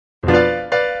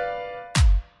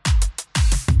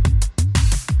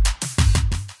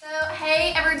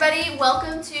everybody.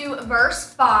 Welcome to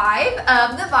verse 5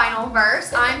 of the Vinyl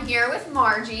Verse. I'm here with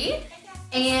Margie,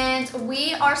 and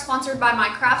we are sponsored by My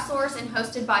Craft Source and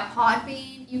hosted by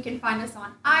Podbean. You can find us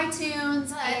on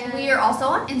iTunes, and we are also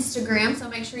on Instagram, so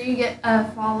make sure you get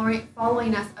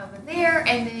following us over there,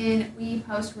 and then we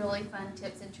post really fun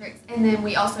tips and tricks, and then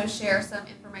we also share some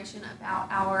information about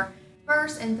our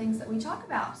verse and things that we talk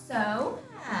about. So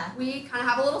we kind of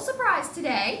have a little surprise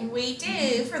today. We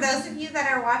do. For those of you that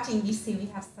are watching, you see we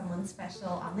have someone special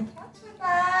on the couch with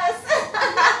us.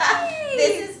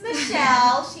 This is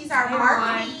Michelle. She's our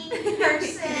marketing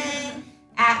person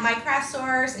at My Craft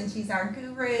Source, and she's our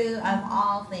guru of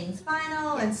all things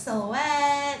vinyl and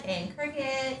silhouette and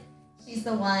Cricut. She's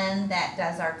the one that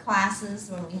does our classes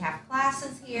when we have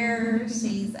classes here.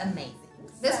 She's amazing.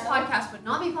 This podcast would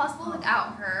not be possible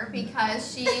without her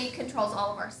because she controls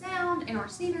all of our sound and our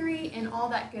scenery and all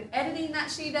that good editing that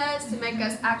she does to make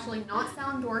us actually not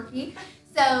sound dorky.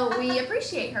 So we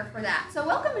appreciate her for that. So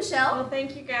welcome, Michelle. Well,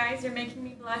 thank you guys. You're making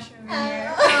me blush over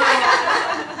here.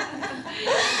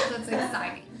 That's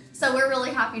exciting. So we're really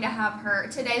happy to have her.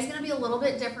 Today's going to be a little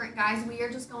bit different, guys. We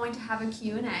are just going to have a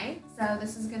Q&A. So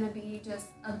this is going to be just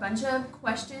a bunch of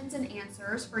questions and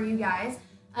answers for you guys.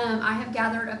 I have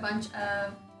gathered a bunch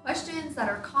of questions that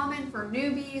are common for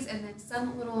newbies and then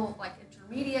some little like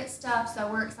intermediate stuff.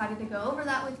 So we're excited to go over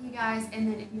that with you guys.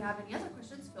 And then if you have any other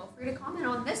questions, feel free to comment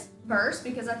on this verse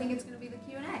because I think it's going to be the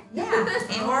Q&A.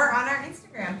 Yeah, or on our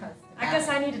Instagram post. I guess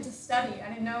I needed to study. I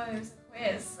didn't know there was a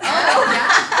quiz. Oh,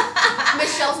 yeah.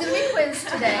 Michelle's going to be quizzed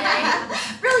today.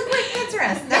 Really quick, answer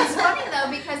us. It's funny though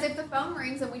because if the phone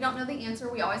rings and we don't know the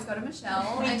answer, we always go to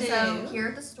Michelle. We do. So here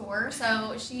at the store,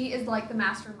 so she is like the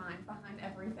mastermind behind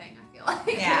everything, I feel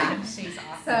like. Yeah, she's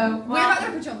awesome. So we're not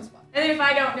going to put you on the spot. And then if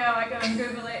I don't know, I go and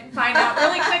Google it and find out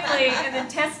really quickly and then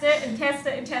test it and test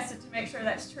it and test it to make sure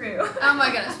that's true. Oh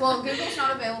my goodness. Well, Google's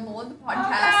not available in the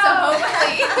podcast, Oh, no. so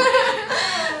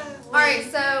hopefully. All right,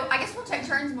 so I guess we'll take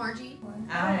turns, Margie.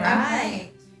 All right.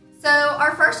 So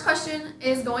our first question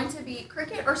is going to be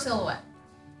Cricut or Silhouette.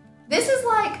 This is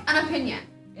like an opinion.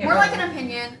 More like an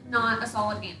opinion, not a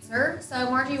solid answer. So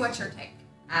Margie, what's your take?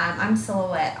 I'm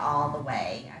Silhouette all the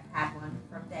way. I've had one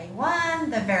from day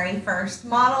one. The very first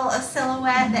model of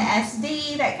Silhouette, the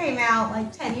SD that came out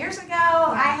like 10 years ago,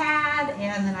 I had.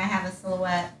 And then I have a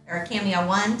Silhouette, or a Cameo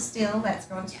 1 still that's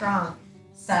going strong.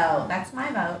 So that's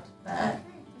my vote. But Okay,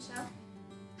 Michelle?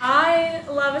 I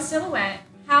love a Silhouette.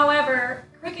 However,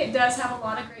 Cricut does have a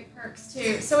lot of great perks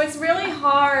too. So it's really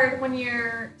hard when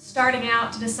you're starting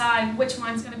out to decide which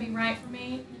one's going to be right for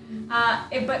me.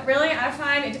 But really, I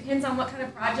find it depends on what kind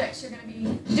of projects you're going to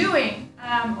be doing,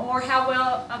 or how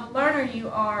well of a learner you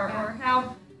are, or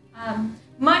how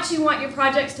much you want your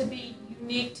projects to be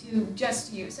unique to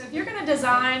just you. So if you're going to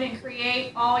design and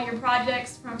create all your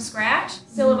projects from scratch,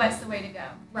 Silhouette's the way to go.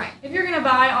 Right. If you're going to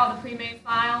buy all the pre-made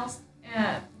files,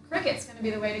 Cricut's going to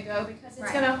be the way to go because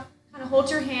it's going to kind of hold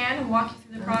your hand and walk you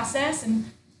through the process and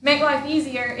make life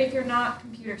easier if you're not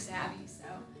computer savvy. So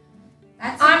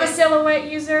I'm a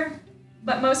Silhouette user,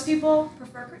 but most people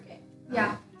prefer Cricut.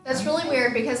 Yeah, that's really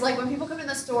weird because like when people come in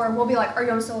the store, we'll be like, are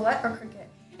you on a Silhouette or Cricut?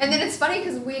 And then it's funny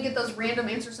because we get those random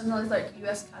answers sometimes like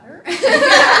US Cutter. Like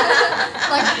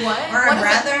what? or What a is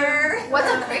brother. What's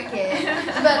a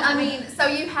Cricut? But I mean, so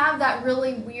you have that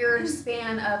really weird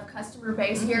span of customer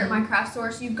base here at My Craft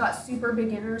Source. You've got super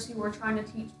beginners who are trying to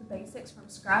teach the basics from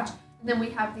scratch. And then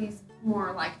we have these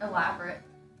more like elaborate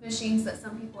machines that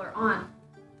some people are on.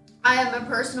 I am a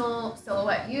personal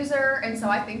Silhouette user, and so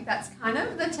I think that's kind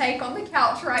of the take on the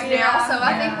couch right now. So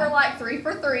I think we're like 3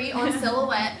 for 3 on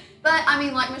Silhouette. But I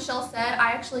mean, like Michelle said,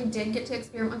 I actually did get to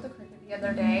experiment with the Cricut the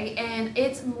other day, and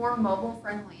it's more mobile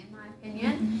friendly in my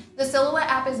opinion. The Silhouette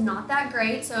app is not that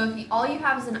great, so if all you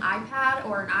have is an iPad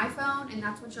or an iPhone, and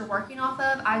that's what you're working off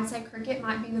of, I'd say Cricut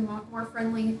might be the more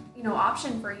friendly,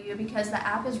 option for you because the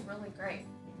app is really great.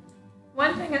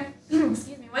 One thing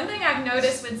I've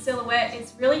noticed with Silhouette,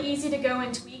 it's really easy to go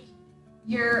and tweak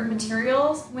your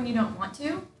materials when you don't want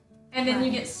to. And then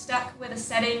you get stuck with a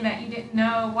setting that you didn't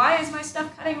know. Why is my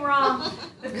stuff cutting wrong?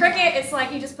 With Cricut, it's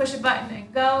like you just push a button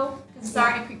and go because it's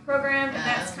already pre-programmed, and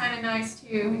that's kind of nice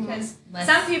too because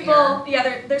some people,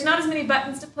 there's not as many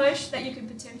buttons to push that you could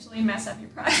potentially mess up your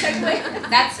project later.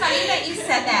 That's funny that you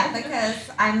said that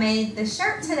because I made the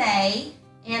shirt today,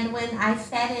 and when I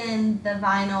fed in the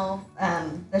vinyl,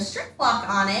 the strip block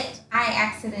on it, I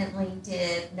accidentally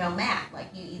did no matte. Like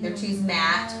you either choose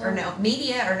matte or no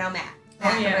media or no matte.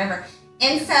 Whatever.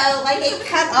 And so, like, it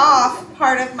cut off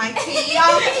part of my tee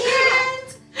on the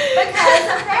end. Because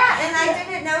of that, and I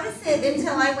didn't notice it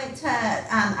until I went to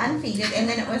unfeed it, and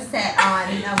then it was set on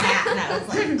no mat, and I was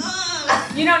like,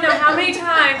 ugh. You don't know how many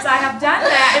times I have done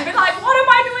that and been like, what am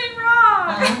I doing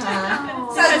wrong?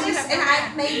 So and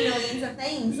I've made millions of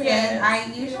things, and I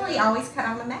usually always cut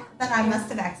on the mat, but I must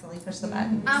have accidentally pushed the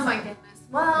button. Oh my goodness.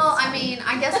 Well, I mean,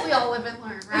 I guess we all live and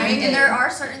learn, right? And there are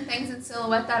certain things in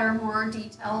Silhouette that are more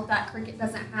detailed that Cricut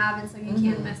doesn't have, and so you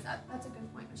can mess up. That's a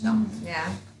good point, Michelle.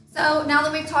 Yeah. So now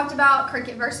that we've talked about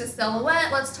Cricut versus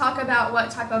Silhouette, let's talk about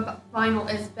what type of vinyl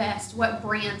is best, what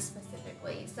brand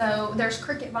specifically. So there's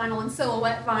Cricut vinyl and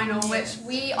Silhouette vinyl, which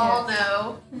we all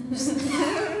know.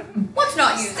 Let's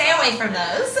not use Stay away from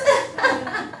those.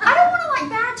 I don't want to like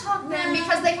bad talk them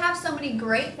because they have so many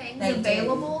great things They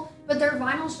available, but their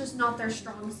vinyl's just not their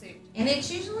strong suit. And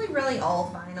it's usually really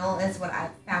old vinyl is what I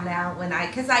found out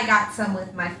because I got some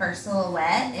with my first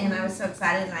Silhouette, and I was so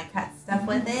excited, and I cut stuff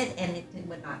with it, and it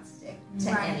would not stick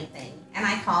to anything. And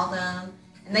I called them,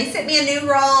 and they sent me a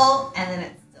new roll, and then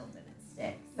it still didn't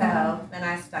stick. So then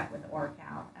I stuck with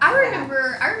Orcal. I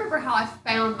remember how I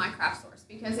found my craft source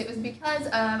because it was because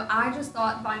of I just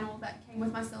thought vinyl that came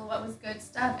with my Silhouette was good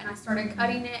stuff, and I started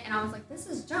cutting it, and I was like, this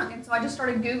is junk, and so I just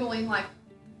started Googling like,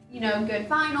 good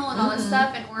vinyl and all this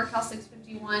stuff, and Oracal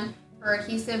 651 for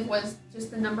adhesive was just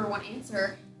the number one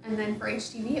answer, and then for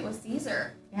HTV it was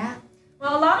Caesar. Yeah.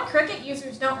 Well, a lot of Cricut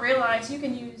users don't realize you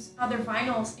can use other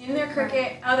vinyls in their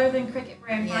Cricut other than Cricut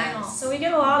brand vinyl. So we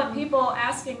get a lot of people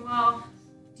asking, well,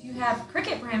 do you have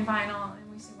Cricut brand vinyl? And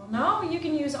we say, well, no, you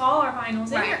can use all our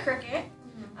vinyls in your Cricut.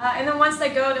 And then once they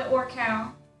go to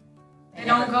Orcal, they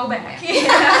don't go back.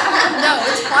 No,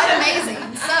 it's quite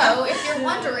amazing. So if you're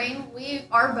wondering,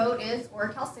 our vote is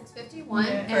Oracal 651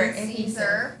 and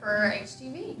Caesar for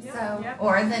HTV.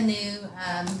 Or the new,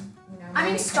 I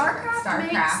mean,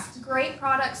 StarCraft makes great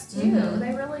products too.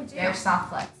 They really do. Their Soft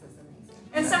Flex is amazing.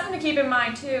 And something to keep in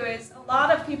mind too is a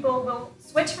lot of people will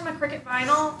switch from a Cricut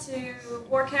vinyl to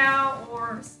Orcal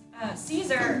or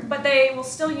Caesar, but they will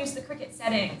still use the Cricut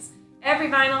settings. Every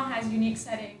vinyl has unique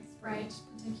settings for each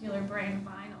particular brand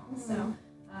vinyl, so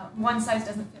one size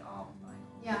doesn't fit all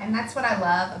vinyl. Yeah, and that's what I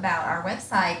love about our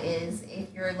website is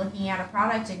if you're looking at a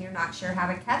product and you're not sure how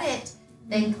to cut it,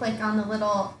 then click on the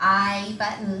little I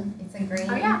button. It's a green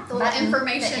the little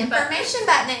information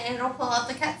button, and it'll pull up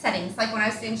the cut settings. Like when I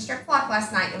was doing strip block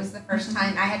last night, it was the first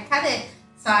time I had cut it.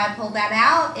 So I pulled that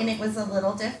out, and it was a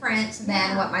little different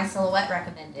than what my Silhouette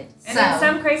recommended. And then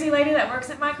some crazy lady that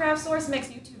works at My Craft Source makes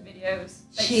YouTube videos.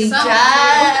 She does.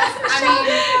 I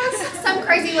mean, some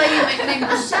crazy lady named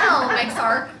Michelle makes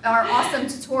our awesome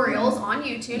tutorials on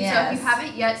YouTube. Yes. So if you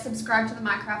haven't yet, subscribe to the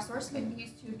My Craft Source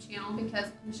YouTube channel because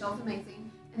Michelle's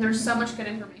amazing, and there's so much good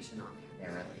information on there.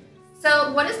 There really is.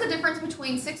 So what is the difference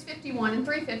between 651 and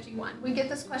 351? We get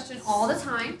this question all the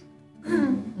time.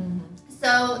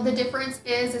 So the difference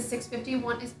is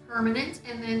 651 is permanent,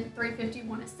 and then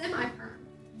 351 is semi-perm.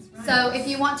 Right. So if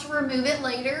you want to remove it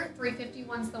later,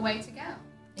 351 is the way to go.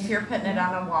 If you're putting it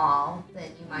on a wall,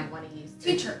 then you might want to use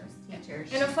teachers.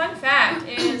 And a fun fact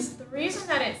is the reason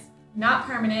that it's not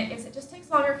permanent is it just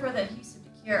takes longer for the adhesive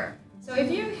to cure. So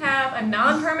if you have a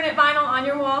non-permanent vinyl on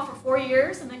your wall for 4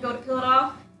 years and then go to peel it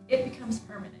off, it becomes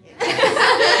permanent.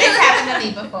 It's happened to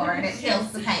me before, and it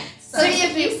kills the paint. So the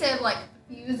adhesive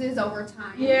fuses over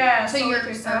time. Yeah. To your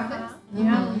surface.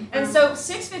 Yeah. And so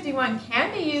 651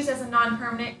 can be used as a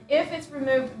non-permanent if it's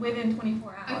removed within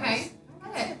 24 hours.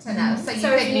 Okay. Good to know. So you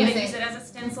if could you need to use it as a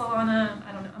stencil on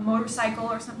a motorcycle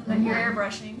or something that you're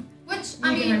airbrushing, which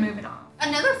you can remove it off.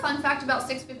 Another fun fact about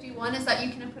 651 is that you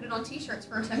can put it on t-shirts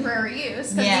for temporary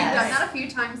use. Because we've done that a few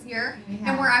times here.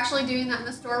 And we're actually doing that in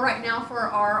the store right now for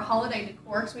our holiday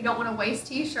decor because we don't want to waste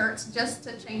t-shirts just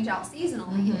to change out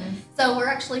seasonally. So we're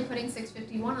actually putting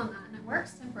 651 on that, and it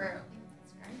works temporarily.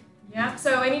 That's great. Yeah,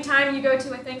 so anytime you go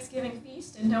to a Thanksgiving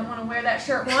feast and don't want to wear that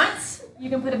shirt once, you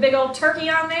can put a big old turkey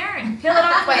on there and peel it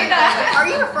off. Wait, are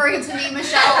you referring to me,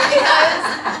 Michelle? Because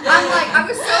I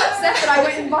was so upset that I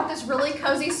went and bought this really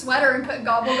cozy sweater and put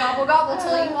gobble, gobble, gobble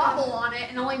till you wobble on it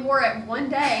and only wore it one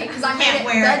day because I made it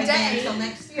the day until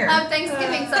next year of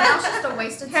Thanksgiving, so now it's just a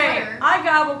wasted sweater. I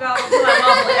gobble, gobble till I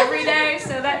wobble every day,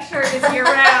 so that shirt is year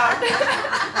round.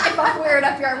 If I wear it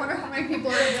up here, I wonder how many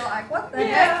people are going to be like, what the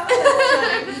heck?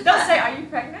 Don't say, are you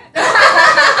pregnant?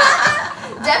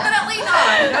 Definitely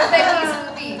not. No babies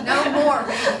for me. No more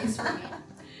babies for me.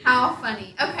 How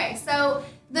funny. Okay, so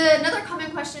another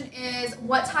common question is,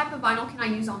 what type of vinyl can I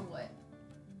use on wood?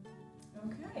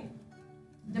 Okay.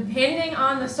 Depending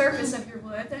on the surface of your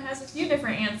wood, that has a few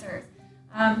different answers.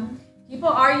 People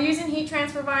are using heat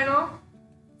transfer vinyl.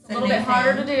 It's a little bit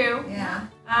harder to do. Yeah.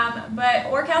 But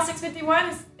Orcal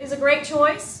 651 is a great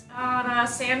choice on a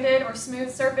sanded or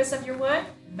smooth surface of your wood.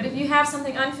 But if you have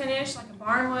something unfinished, like a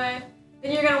barn wood,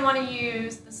 then you're going to want to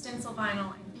use the stencil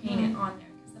vinyl and paint it on there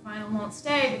because the vinyl won't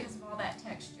stay because of all that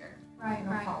texture. Right,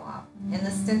 It'll right. fall off. And the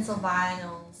stencil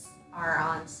vinyls are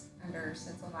under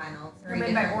stencil vinyl, They're 3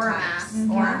 made by different types.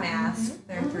 Oramask. Oramask.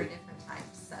 They're 3 different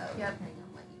types, so Yep. depending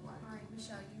on what you want. All right,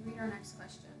 Michelle, you read our next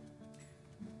question.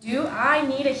 Do I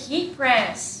need a heat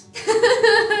press?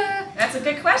 That That's a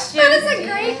good question. is a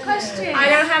great question. I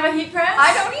don't have a heat press.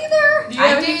 I don't either. Do you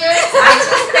have I a do. heat press? I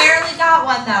just barely got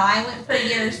one though. I went for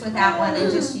years without one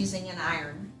and just using an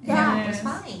iron. Yeah. It was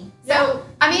fine. So,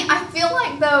 I mean, I feel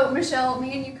like though, Michelle,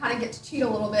 me and you kind of get to cheat a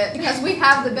little bit because we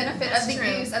have the benefit of That's the true.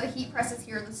 use of the heat presses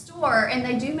here in the store, and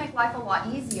they do make life a lot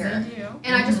easier. They do.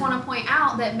 And I just want to point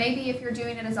out that maybe if you're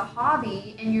doing it as a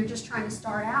hobby and you're just trying to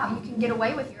start out, you can get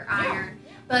away with your iron.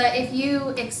 But if you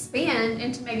expand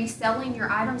into maybe selling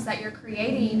your items that you're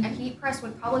creating, a heat press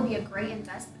would probably be a great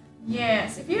investment.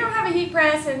 Yes. If you don't have a heat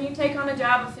press and you take on a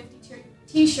job of 50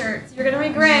 t-shirts, you're going to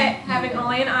regret having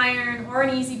only an iron or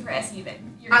an easy press even.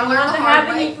 You're I going to learned want the to have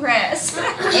hard the way. heat press.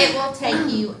 It will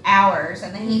take you hours,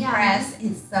 and the heat Yeah. press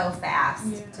is so fast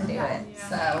Yeah. to do it. Yeah.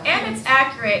 So And it's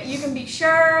accurate. You can be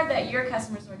sure that your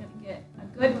customers are going to get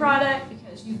a good product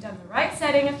because you've done the right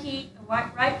setting of heat, the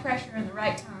right pressure, and the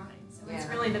right time. So it's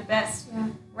Yeah. really the best Yeah.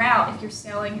 route if you're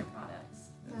selling your products.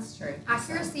 that's true.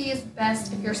 Accuracy is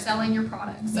best if you're selling your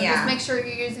products. So Yeah. just make sure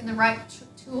you're using the right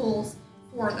tools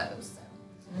for those. So.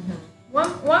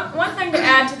 One thing to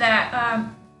add to that,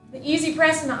 the easy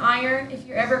press and the iron, if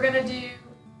you're ever going to do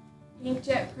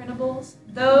inkjet printables,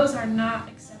 those are not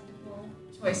acceptable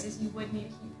choices. You would need a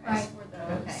heat press Right. for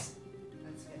those. Okay.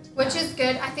 That's good. to Which know. is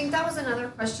good. I think that was another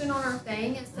question on our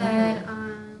thing. It said,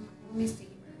 let me see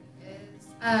where it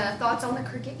is. Thoughts on the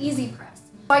Cricut Easy Press.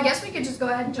 So I guess we could just go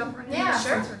ahead and jump right into Yeah, that.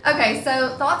 sure. Okay,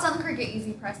 so thoughts on the Cricut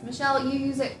Easy Press. Michelle, you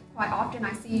use it quite often.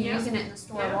 I see you Yeah. using it in the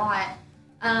store Yeah. a lot.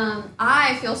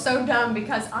 I feel so dumb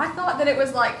because I thought that it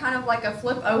was like kind of like a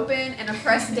flip open and a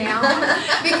press down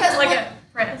because Like a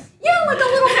press. yeah, like a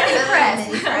little mini press.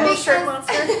 Mini A press. little shirt Because-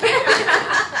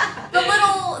 monster.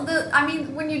 I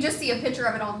mean, when you just see a picture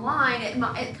of it online, it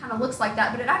kind of looks like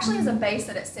that, but it actually has a base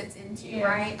that it sits into, Yeah.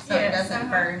 right? So it Yes, doesn't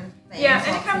burn things. Yeah, and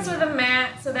it off comes of with you. a mat,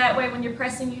 so that way when you're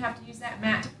pressing, you have to use that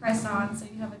mat to press on. So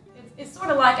you have it's sort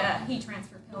of like a heat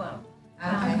transfer pillow.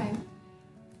 Okay.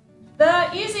 The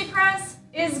Easy Press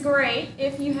is great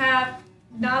if you have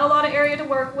not a lot of area to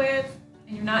work with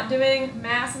and you're not doing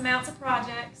mass amounts of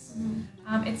projects.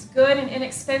 It's good and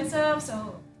inexpensive,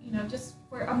 so just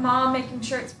for a mom making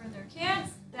shirts for their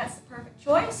kids, that's the perfect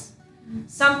choice.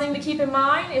 Something to keep in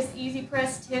mind is the Easy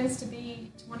Press tends to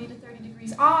be 20 to 30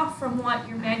 degrees off from what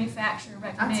your manufacturer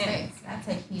recommends. big. That's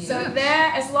a huge. So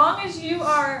that, as long as you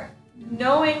are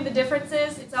knowing the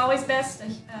differences, it's always best to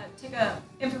take a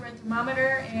infrared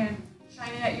thermometer and shine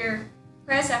it at your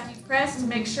press after you've pressed to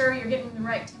make sure you're getting the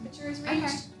right temperatures reached.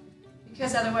 Okay.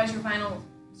 Because otherwise your vinyl will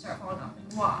start falling off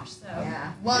and wash. So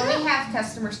Yeah. Well, we have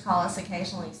customers call us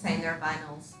occasionally saying their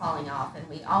vinyl's falling off, and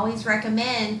we always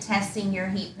recommend testing your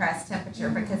heat press temperature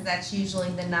because that's usually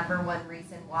the #1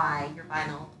 reason why your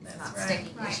vinyl is That's not right.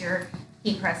 sticking because your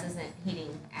heat press isn't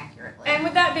heating accurately. And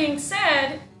with that being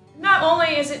said, not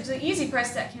only is it the Easy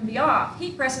Press that can be off,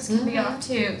 heat presses can be off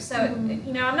too. So,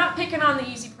 I'm not picking on the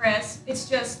Easy Press. It's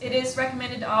just, it is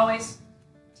recommended to always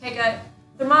take a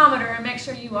thermometer and make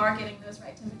sure you are getting those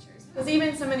right temperatures. Because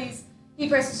even some of these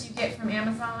heat presses you get from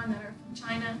Amazon that are from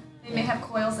China, they may have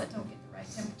coils that don't get the right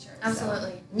temperature. So-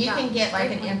 Absolutely. you Yeah. can get like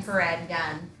Great an points. infrared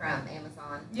gun from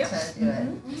Amazon Yep. to do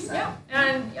it. So. Yeah,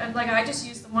 and like I just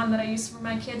used the one that I used for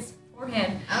my kids'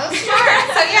 forehead. Oh,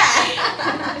 smart. So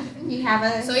yeah, you have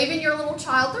a. So even your little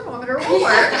child thermometer will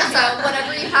work. So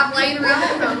whatever you have laying around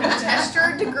at home, test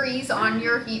your degrees on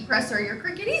your heat press or your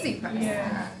Cricut Easy Press.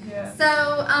 Yeah.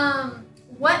 So,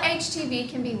 what HTV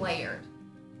can be layered?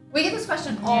 We get this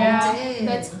question all Yeah.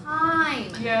 the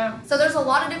time. Yeah. So there's a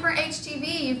lot of different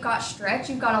HTV. You've got stretch,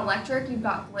 you've got electric, you've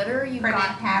got glitter, you've Printed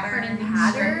got pattern, printed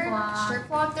pattern, strip lock. strip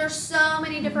lock. There's so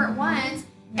many different ones.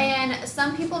 And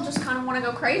some people just kind of want to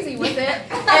go crazy with it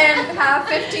and have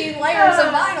 15 layers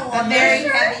of vinyl A on very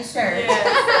there. heavy shirt.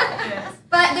 Yes.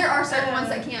 But there are certain ones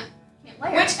that can't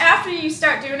layer. Which after you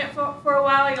start doing it for a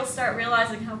while, you'll start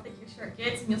realizing how thick your shirt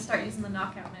gets, and you'll start using the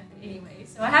knockout method anyway.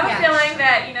 So I have a feeling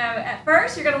that at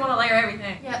first you're gonna want to layer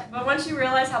everything. Yep. But once you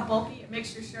realize how bulky it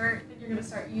makes your shirt, then you're gonna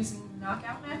start using the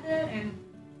knockout method and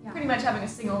pretty much having a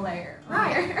single layer. on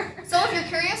Right. there. So if you're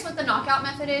curious what the knockout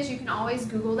method is, you can always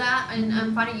Google that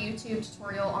and find a YouTube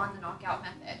tutorial on the knockout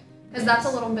method. because that's a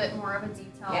little bit more of a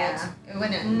detailed. Yeah, it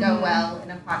wouldn't go well in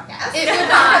a podcast. It would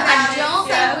not. I don't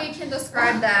think we can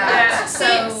describe that. Yeah.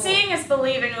 So, Seeing is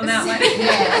believing on that one.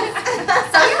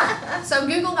 Yes. so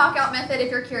Google knockout method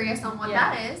if you're curious on what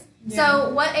that is. Yeah. So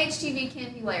what HTV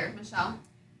can be layered, Michelle?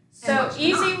 So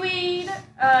Easy Weed,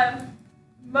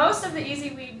 most of the Easy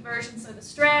Weed versions, so the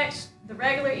stretch, the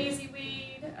regular Easy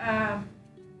Weed,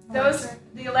 the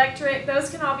electric, those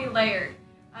can all be layered.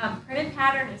 Printed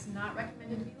pattern is not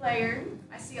recommended to be layered.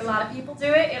 I see a lot of people do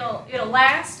it. It'll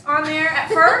last on there at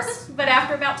first, but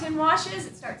after about 10 washes,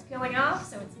 it starts peeling off,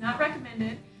 so it's not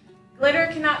recommended. Glitter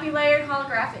cannot be layered.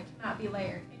 Holographic cannot be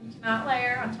layered, and you cannot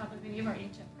layer on top of any of our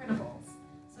inkjet printables.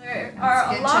 So there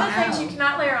are a lot of things you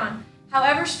cannot layer on.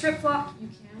 However, strip flock you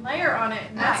can layer on it,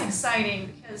 and that's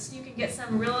exciting because you can get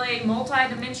some really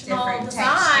multi-dimensional Different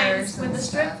designs with and the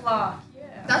strip stuff. flock.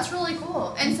 That's really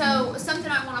cool. And so something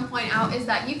I want to point out is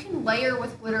that you can layer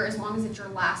with glitter as long as it's your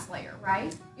last layer,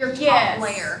 right? Your top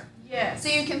layer. Yes. So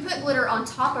you can put glitter on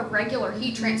top of regular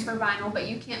heat transfer vinyl, but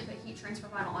you can't put heat transfer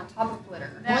vinyl on top of glitter.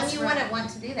 Well, you wouldn't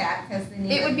want to do that because then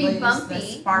you it would be lose bumpy. the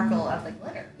sparkle of the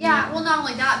glitter. Yeah, well, not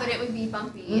only that, but it would be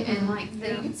bumpy, and like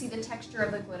you could see the texture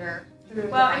of the glitter through.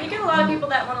 Well, the and you vinyl. get a lot of people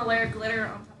that want to layer glitter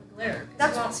on top of glitter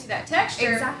because you won't see that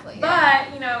texture. Exactly. But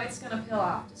it's going to peel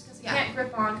off just because it Yeah. can't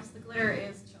grip on because the glitter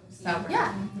is chunky.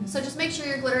 Yeah. So just make sure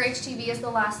your glitter HTV is the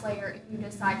last layer if you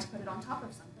decide to put it on top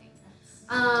of something.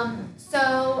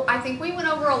 So I think we went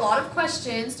over a lot of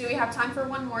questions. Do we have time for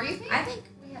one more, you think? I think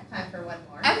we have time for one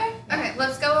more. Okay. Okay.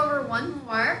 Let's go over one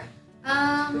more.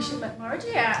 We should let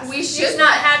Margie ask. We She's should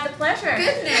not let- had the pleasure.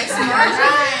 Goodness, All Margie.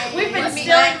 right. We've been Let me-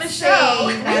 stealing the let's show.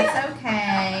 see. That's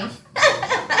okay.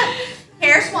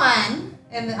 Here's one,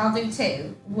 and I'll do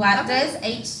two. What does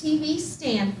HTV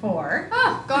stand for?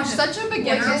 Oh gosh, such a Which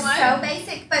beginner is one. so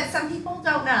basic, but some people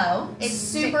don't know. It's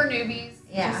super newbies.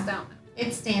 Yeah. Just don't know.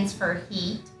 It stands for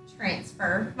heat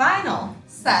transfer vinyl.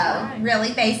 So Right.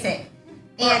 really basic.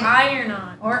 Or iron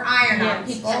on. Or iron on.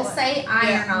 Yes. People Yeah. say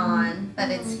iron Yeah. on,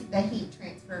 but it's the heat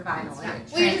transfer vinyl. and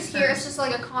it We just hear transfers. it's just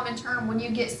like a common term when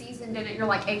you get seasoned in it. You're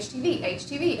like HTV,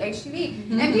 HTV, HTV,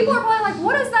 Mhm. and people are probably like,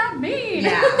 "What does that mean?"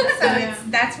 Yeah, so Yeah.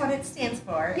 that's what it stands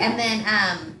for. Yeah. And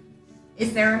then,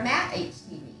 is there a matte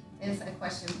HTV? Is a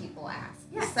question people ask.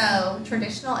 Yes. So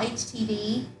traditional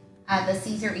HTV, the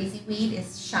Caesar Easy Weed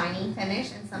is shiny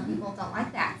finish, and some people don't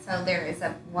like that. So there is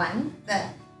a one.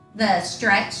 The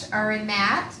stretch are in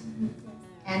matte,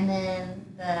 and then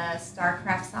the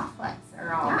Starcraft Soft Flex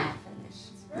are all Yeah. matte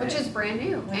finish. Which is brand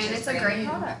new, Which and is it's a brand great new.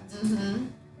 product. Mm-hmm.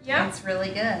 Yep. It's really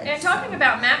good. And talking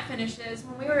about matte finishes,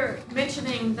 when we were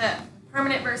mentioning the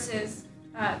permanent versus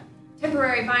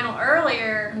temporary vinyl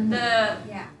earlier, Mhm. the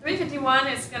Yeah. 351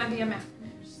 is going to be a matte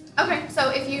finish. Okay, so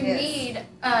if you Yes. need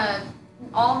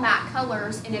all matte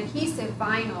colors in adhesive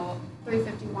vinyl,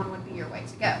 351 would be your way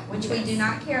to go. Which we do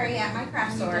not carry at my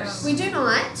craft We stores. We do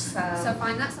not. So- So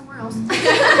find that somewhere else. We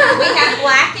have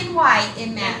black and white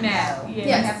in matte. In matte, though. yes.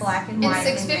 We have black and In white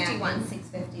 651. in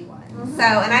 651. Mhm. So,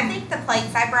 and I think the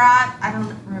plates I brought, I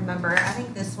don't remember. I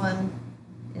think this one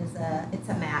is it's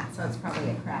a matte, so it's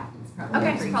probably a craft. It's probably Okay,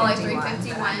 a it's probably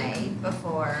 351 that I 351. made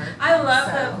before. I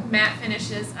love So- the matte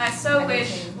finishes. I so I do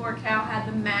wish too. 4Cal had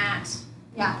the matte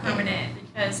Yeah. permanent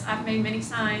because I've made many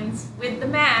signs with the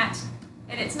matte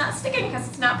and it's not sticking because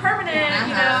it's not permanent,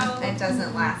 Uh-huh. you know. It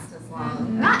doesn't last as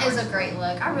long. That is a great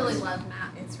look. I really love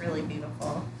matte. It's really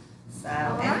beautiful. So,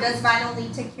 All and right. does vinyl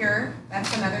need to cure?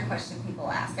 That's another question people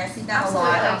ask. I see that a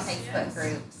Absolutely. lot on Yes. Facebook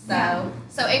groups. So, Yeah.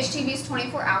 So HTV is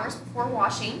 24 hours before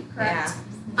washing, correct?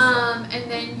 yeah,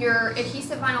 And then your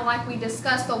adhesive vinyl, like we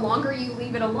discussed, the longer you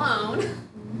leave it alone,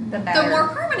 the the better. more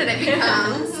permanent it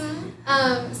becomes.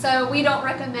 Mhm. So we don't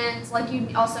recommend, like you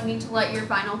also need to let your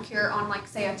vinyl cure on, like,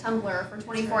 say, a tumbler for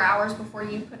 24 hours before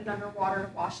you put it under water to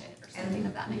wash it or something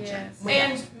of that nature.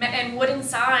 Yes. And wooden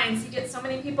signs, you get so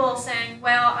many people saying,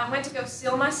 well, I went to go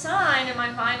seal my sign and my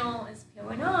vinyl is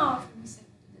peeling off. And we say,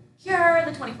 did it cure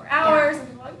the 24 hours? And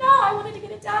people are like, no, I wanted to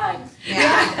get it done.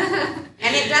 Yeah.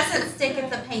 And it doesn't stick if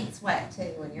the paint's wet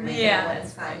too when you're making Yeah, a wooden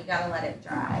that's sign. right. You gotta let it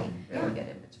dry really good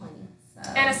in between.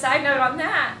 So. And a side note on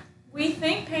that, we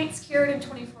think paint's cured in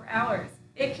 24 hours.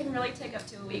 It can really take up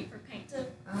to a week for paint to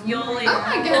fully, Oh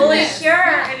my fully goodness. cure,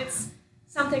 Yeah. and it's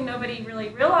something nobody really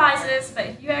realizes. But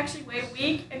if you actually wait a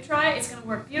week and try it, it's going to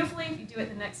work beautifully. If you do it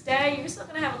the next day, you're still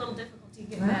going to have a little difficulty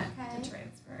getting that Okay. to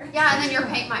transfer. Yeah, and then your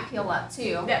paint might peel up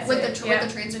too That's with it, the yeah. with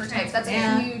the transfer The tapes. That's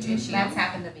Yeah. a huge issue. That's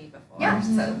happened to me before. Yeah.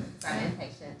 So I'm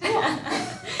impatient.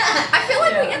 I feel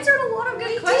like we Yeah. answered a lot of good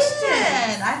We questions.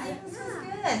 did. I think this was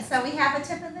good. So we have a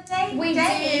tip of the day. We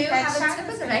today do that have a tip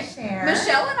Shauna's of the gonna day. Share.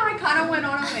 Michelle and I kind of went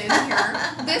on a whim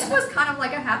here. This was kind of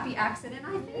like a happy accident,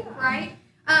 I think, right?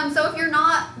 So if you're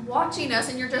not watching us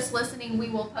and you're just listening, we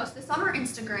will post this on our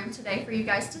Instagram today for you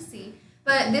guys to see.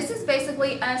 But this is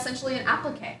basically essentially an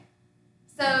applique.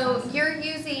 So you're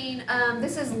using,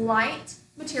 this is light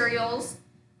materials,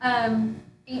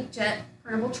 inkjet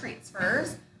printable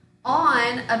transfers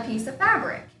on a piece of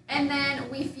fabric. And then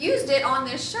we fused it on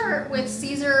this shirt with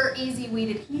Caesar Easy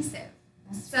Weed adhesive.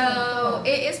 So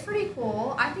it is pretty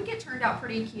cool. I think it turned out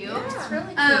pretty cute. Yeah, it's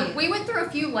really cute. We went through a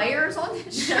few layers on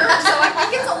this shirt, so I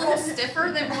think it's a little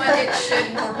stiffer than what it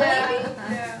should normally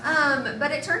be. Yeah.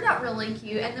 But it turned out really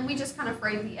cute, and then we just kind of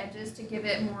frayed the edges to give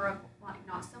it more of like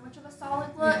not so much of a solid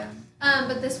look. Yeah.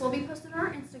 But this will be posted on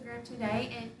our Instagram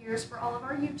today, and here's for all of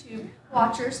our YouTube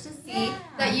watchers to see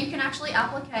that you can actually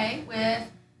applique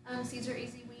with Caesar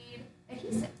Easy Weed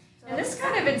adhesive. And this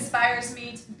kind of inspires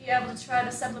me to be able to try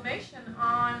the sublimation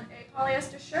on a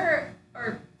polyester shirt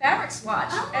or fabric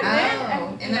swatch, and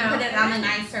then put it on a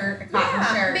nicer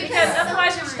cotton shirt. because Yeah.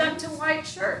 otherwise you're stuck to white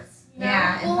shirts. You know?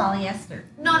 Yeah, and Well, polyester.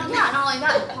 Not only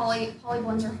that, poly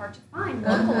blends are hard to find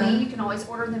locally. You can always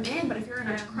order them in, but if you're in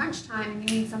a crunch time and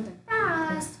you need something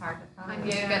fast, It's hard to might find.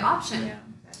 be a good option. Yeah.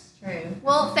 That's true.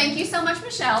 Well, thank you so much,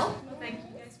 Michelle. Well, thank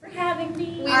you guys for having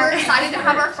me. We were excited to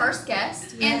have our first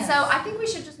guest, and Yes. so I think we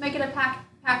should just make it a pact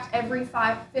every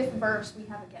fifth verse we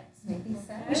have a guest. Maybe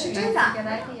so. We should do That's that. a good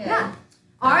idea. Yeah.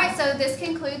 All right, so this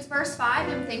concludes verse 5,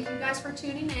 and thank you guys for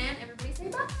tuning in. Everybody say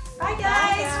bye. Bye, guys.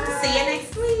 Bye, guys. See